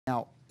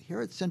Now,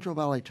 here at Central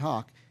Valley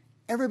Talk,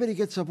 everybody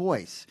gets a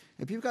voice.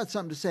 If you've got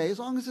something to say, as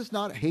long as it's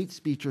not hate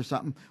speech or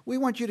something, we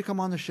want you to come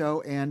on the show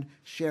and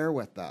share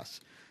with us.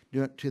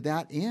 To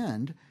that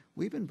end,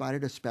 we've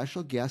invited a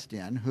special guest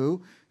in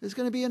who is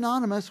going to be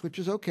anonymous, which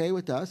is okay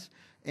with us,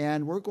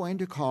 and we're going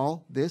to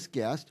call this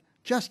guest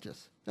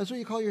Justice. That's what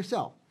you call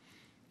yourself.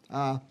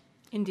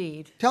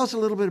 Indeed. Tell us a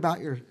little bit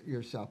about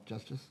yourself,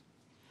 Justice.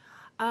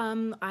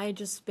 I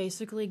just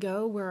basically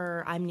go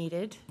where I'm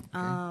needed.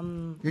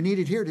 Okay. You're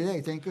needed here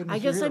today. Thank goodness. I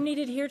guess I'm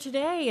needed here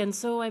today, and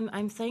so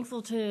I'm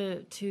thankful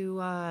to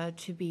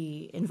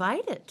be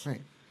invited.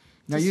 Right.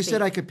 Now you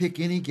said I could pick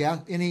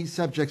any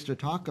subjects to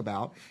talk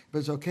about, but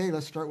it's okay.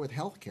 Let's start with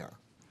healthcare.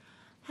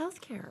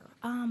 Healthcare.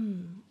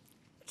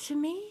 To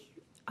me,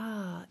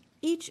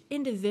 each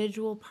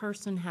individual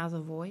person has a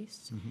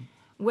voice,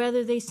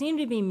 whether they seem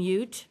to be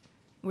mute,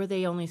 where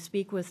they only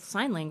speak with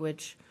sign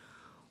language,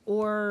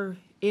 or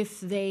if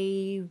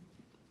they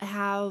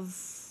have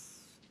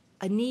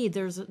a need,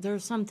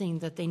 there's something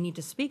that they need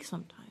to speak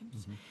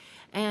sometimes.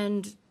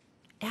 And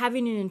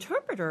having an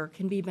interpreter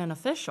can be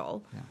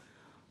beneficial,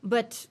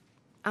 but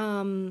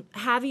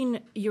having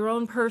your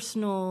own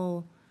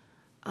personal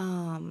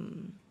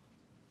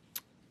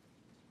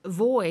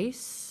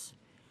voice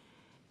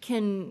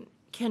can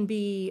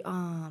be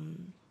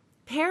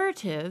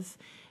imperative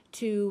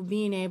to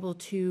being able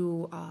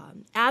to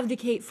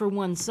advocate for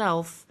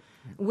oneself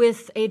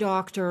with a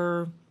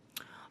doctor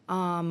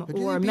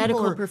or a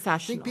medical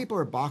professional. I think people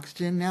are boxed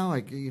in now.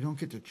 Like, you don't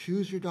get to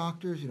choose your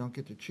doctors. You don't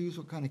get to choose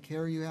what kind of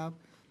care you have.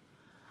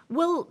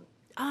 Well,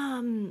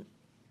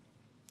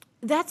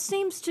 that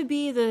seems to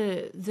be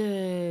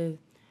the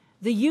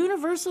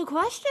universal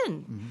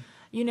question.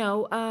 You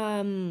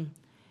know,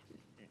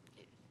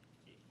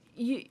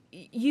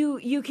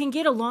 you can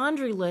get a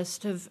laundry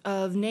list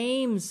of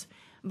names,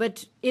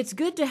 but it's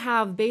good to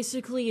have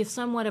basically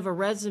somewhat of a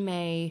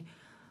resume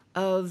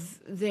of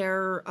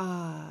their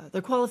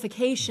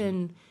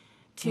qualification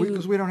to...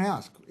 Because we don't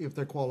ask if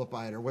they're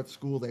qualified or what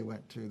school they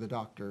went to, the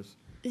doctors.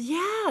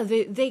 Yeah,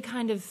 they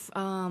kind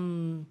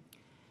of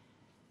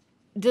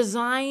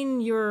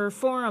design your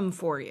forum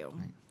for you.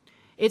 Right.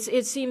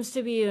 It seems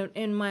to be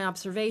in my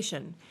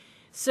observation.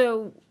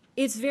 So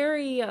it's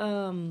very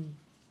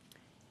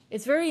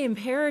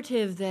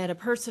imperative that a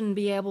person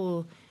be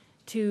able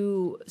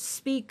to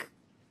speak,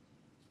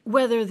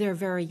 whether they're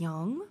very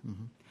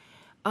young,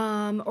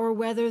 or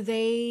whether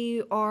they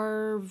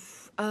are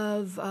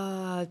of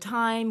a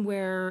time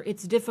where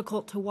it's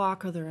difficult to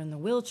walk, or they're in the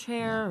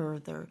wheelchair, or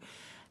they're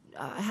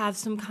have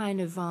some kind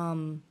of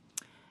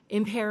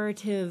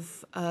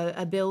imperative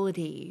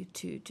ability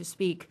to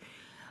speak.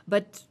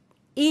 But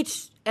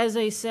each, as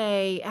I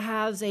say,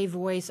 has a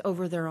voice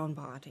over their own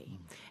body.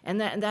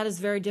 And that is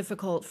very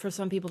difficult for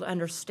some people to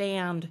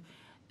understand.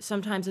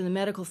 Sometimes in the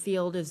medical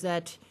field is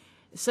that,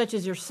 such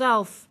as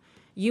yourself,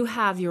 you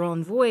have your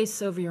own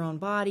voice over your own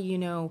body. You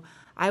know,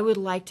 I would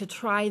like to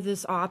try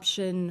this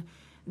option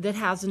that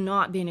has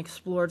not been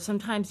explored.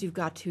 Sometimes you've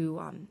got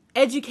to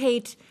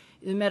educate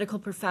the medical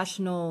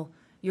professional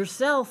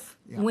yourself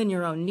when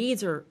your own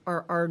needs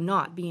are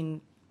not being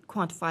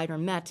quantified or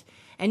met.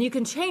 And you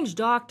can change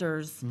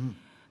doctors,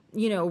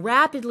 you know,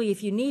 rapidly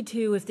if you need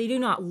to, if they do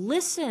not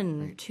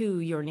listen to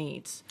your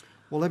needs.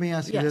 Well, let me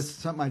ask you this,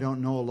 something I don't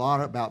know a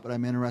lot about, but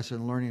I'm interested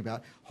in learning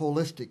about: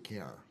 holistic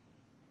care.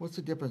 What's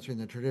the difference between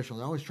the traditional?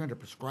 They're always trying to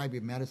prescribe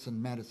you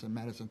medicine.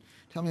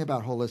 Tell me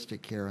about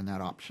holistic care and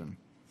that option.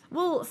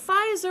 Well,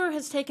 Pfizer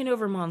has taken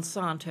over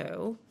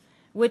Monsanto,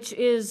 which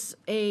is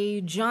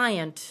a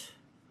giant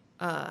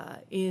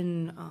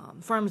in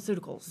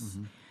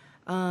pharmaceuticals.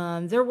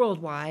 They're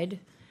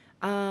worldwide,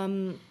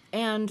 and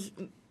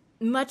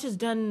much has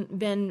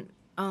been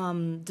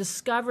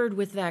discovered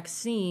with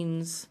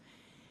vaccines,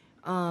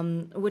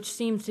 which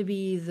seems to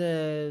be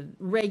the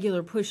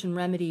regular push and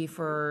remedy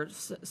for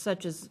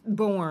such as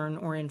born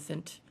or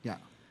infant. Yeah.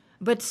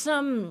 But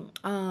some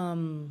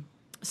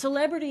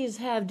celebrities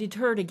have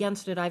deterred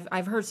against it.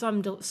 I've heard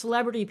some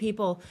celebrity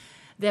people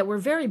that were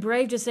very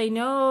brave to say,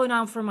 no,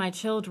 not for my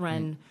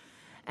children.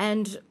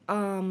 And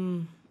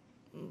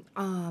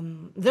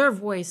their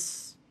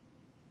voice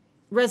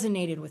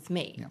resonated with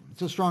me. Yeah,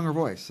 it's a stronger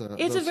voice.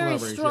 It's a very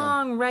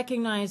strong,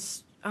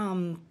 recognized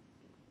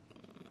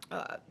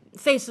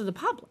face of the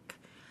public.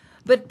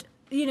 But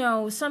you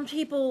know, some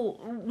people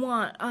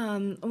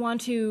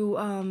want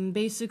to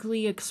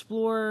basically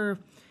explore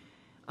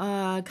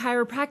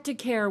chiropractic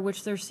care,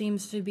 which there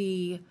seems to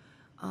be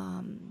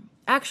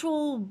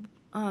actual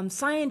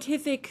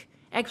scientific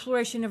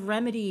exploration of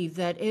remedy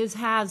that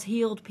has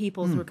healed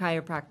people through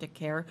chiropractic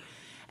care.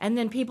 And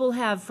then people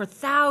have for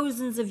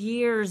thousands of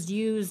years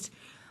used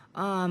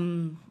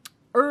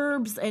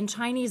herbs and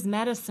Chinese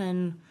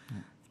medicine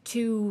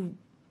to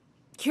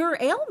cure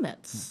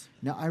ailments.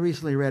 Now, I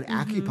recently read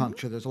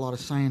acupuncture. There's a lot of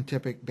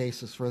scientific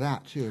basis for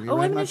that, too. Have you read I'm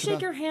going much to shake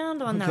about... your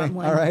hand on that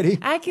one. All righty.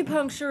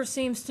 Acupuncture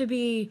seems to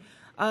be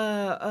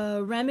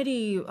a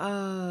remedy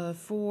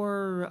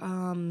for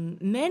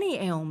many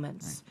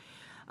ailments.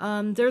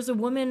 Right. There's a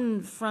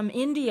woman from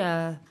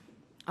India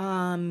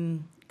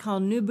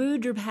called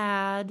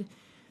Nubudrapad.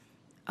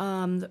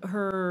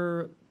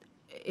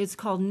 It's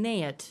called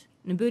NAET,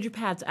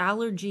 Nubudrapad's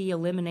Allergy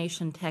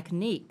Elimination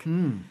Technique.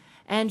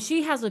 And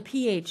she has a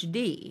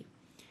PhD.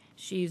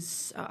 She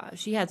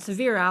had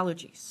severe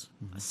allergies.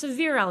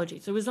 Severe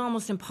allergies. It was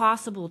almost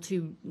impossible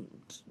to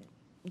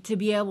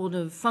be able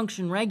to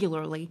function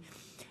regularly.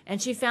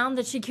 And she found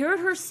that she cured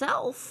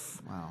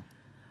herself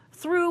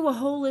through a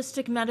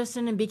holistic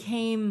medicine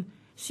and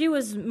she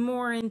was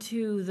more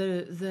into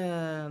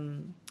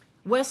the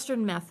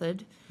Western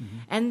method,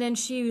 and then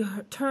she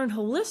turned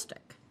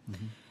holistic.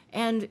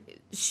 And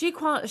she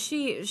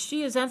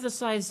has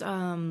emphasized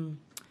in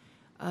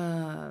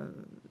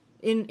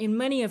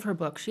many of her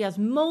books. She has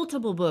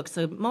multiple books,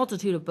 a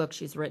multitude of books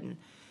she's written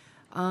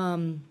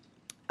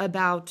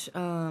about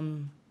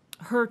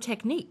her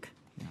technique.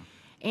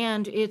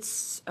 And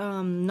it's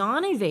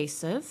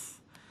non-invasive.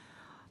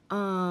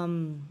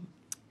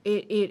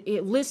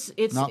 It lists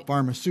it's not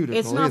pharmaceutical.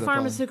 It's not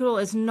pharmaceutical.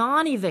 It's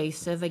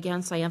non-evasive.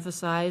 Again, I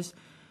emphasize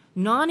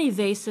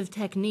non-evasive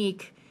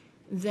technique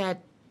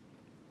that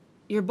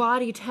your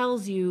body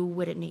tells you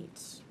what it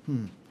needs.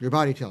 Your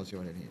body tells you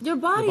what it needs. Your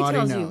body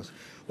tells knows. you.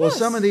 Well, Yes.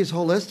 some of these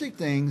holistic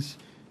things,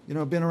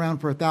 have been around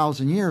for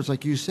 1,000 years,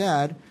 like you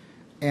said.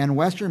 And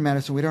Western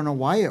medicine, we don't know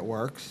why it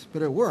works,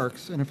 but it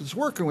works. And if it's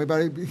working, we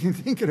better be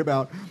thinking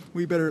about,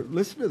 we better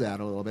listen to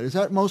that a little bit. Is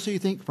that mostly, you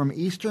think, from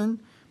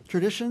Eastern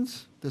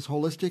traditions, this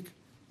holistic?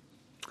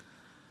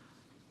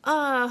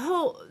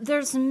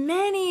 There's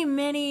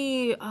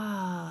many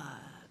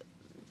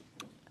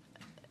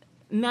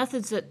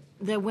methods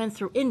that went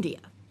through India.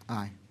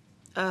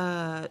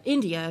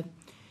 India,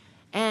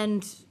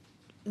 and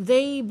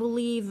they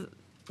believe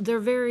they're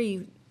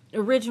very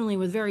originally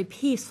with very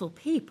peaceful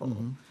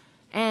people,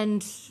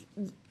 and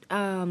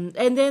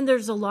then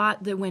there's a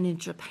lot that went in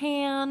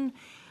Japan.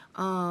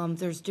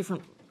 There's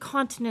different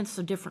continents,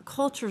 so different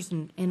cultures,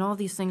 and all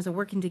these things are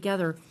working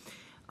together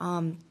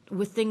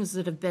with things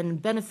that have been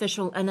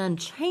beneficial and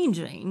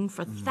unchanging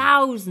for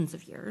thousands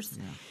of years,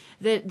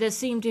 that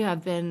seem to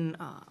have been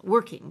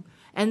working.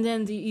 And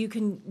then you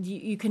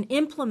can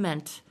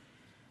implement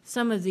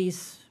some of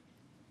these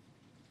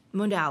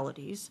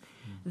modalities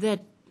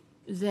that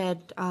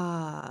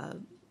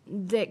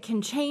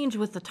can change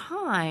with the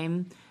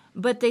time,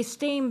 but they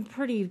stay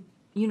pretty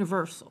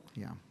universal.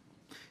 Yeah.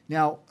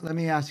 Now, let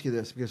me ask you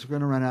this, because we're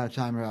going to run out of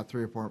time in about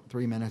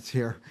 3 minutes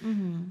here.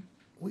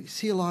 We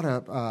see a lot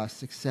of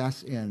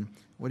success in,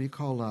 what do you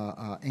call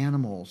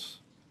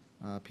animals,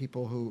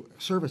 people who,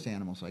 service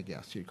animals, I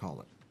guess you'd call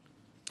it.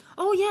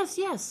 Oh, yes.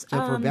 Is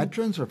that for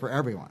veterans or for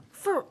everyone?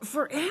 For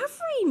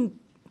every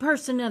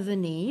person of the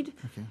need.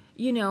 Okay.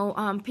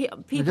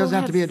 People. It doesn't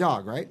have to be a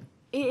dog, right?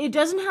 It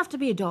doesn't have to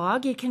be a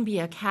dog. It can be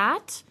a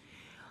cat.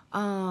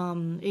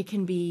 It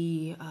can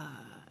be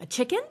a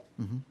chicken.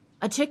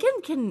 A chicken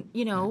can,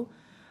 And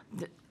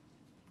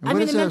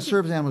what is a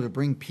service animal to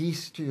bring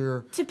peace to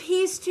your? To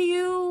peace to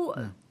you.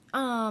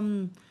 Yeah.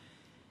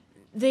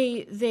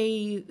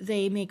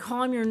 They may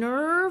calm your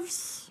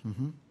nerves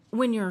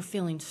when you're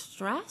feeling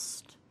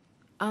stressed.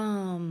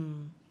 A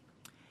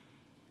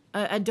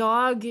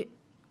dog,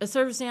 a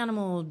service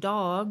animal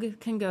dog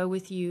can go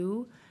with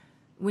you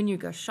when you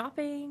go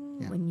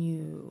shopping, when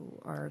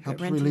you are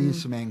helps renting,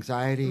 release some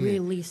anxiety.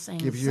 Release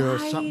anxiety. Gives you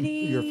something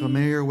you're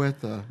familiar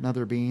with,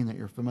 another being that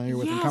you're familiar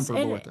with and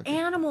comfortable with. Yes, an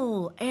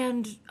animal,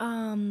 and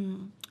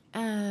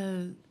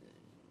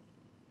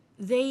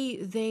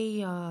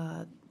they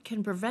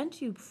can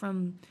prevent you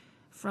from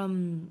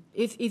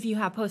if you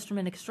have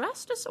post-traumatic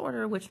stress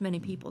disorder, which many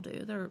people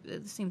do. There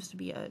seems to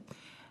be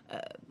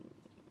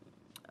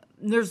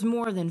there's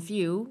more than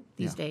few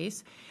these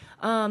days.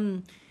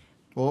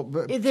 Well,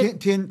 but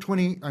 10,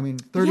 20,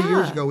 30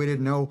 years ago, we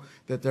didn't know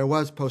that there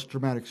was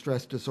post-traumatic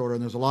stress disorder,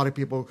 and there's a lot of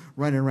people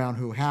running around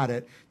who had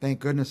it.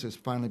 Thank goodness it's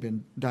finally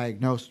been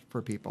diagnosed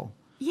for people.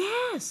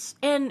 Yes,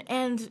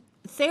 and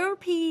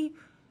therapy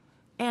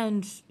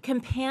and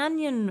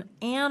companion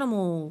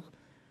animal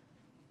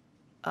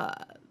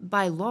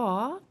by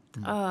law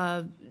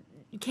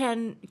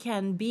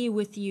can be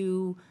with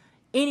you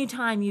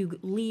anytime you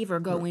leave or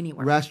go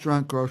anywhere.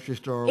 Restaurant, grocery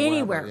store,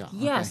 anywhere. Wherever.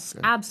 Yes,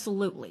 okay,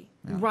 absolutely.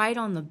 Yeah. Right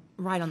on the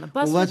bus.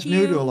 Well, that's with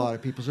new you. to a lot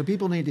of people, so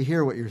people need to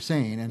hear what you're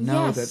saying and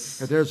know that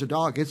if there's a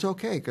dog, it's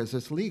okay because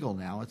it's legal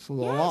now. It's the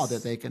law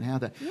that they can have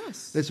that.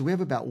 Yes. Listen, we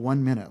have about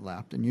 1 minute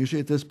left, and usually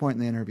at this point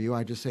in the interview,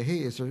 I just say, "Hey,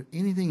 is there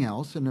anything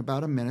else in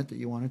about a minute that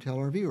you want to tell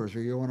our viewers,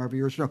 or you want our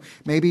viewers to know?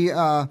 Maybe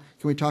can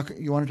we talk?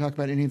 You want to talk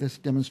about any of this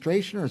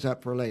demonstration, or is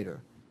that for later?"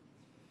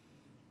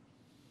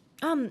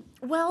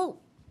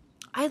 Well,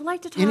 I'd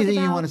like to talk anything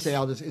about... you want to say.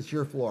 It's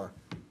your floor.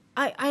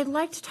 I'd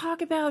like to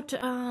talk about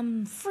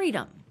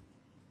freedom.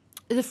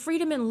 The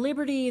freedom and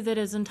liberty that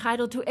is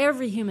entitled to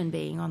every human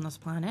being on this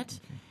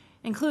planet,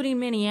 including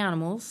many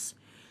animals,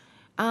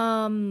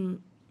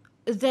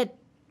 that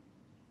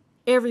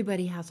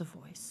everybody has a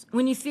voice.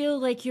 When you feel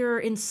like you're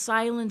in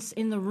silence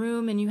in the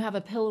room and you have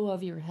a pillow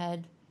over your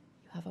head,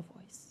 you have a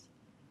voice.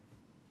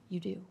 You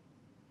do.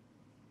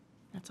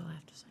 That's all I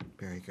have to say.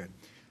 Very good.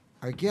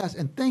 Our guest,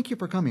 and thank you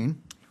for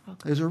coming.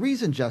 There's a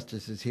reason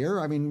justice is here.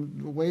 I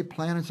mean, the way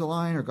planets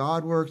align or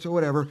God works or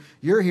whatever,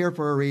 you're here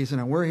for a reason,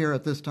 and we're here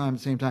at this time,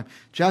 same time.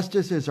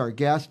 Justice is our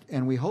guest,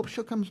 and we hope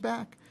she comes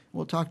back.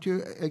 We'll talk to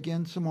you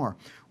again some more.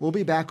 We'll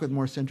be back with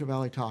more Central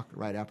Valley Talk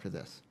right after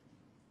this.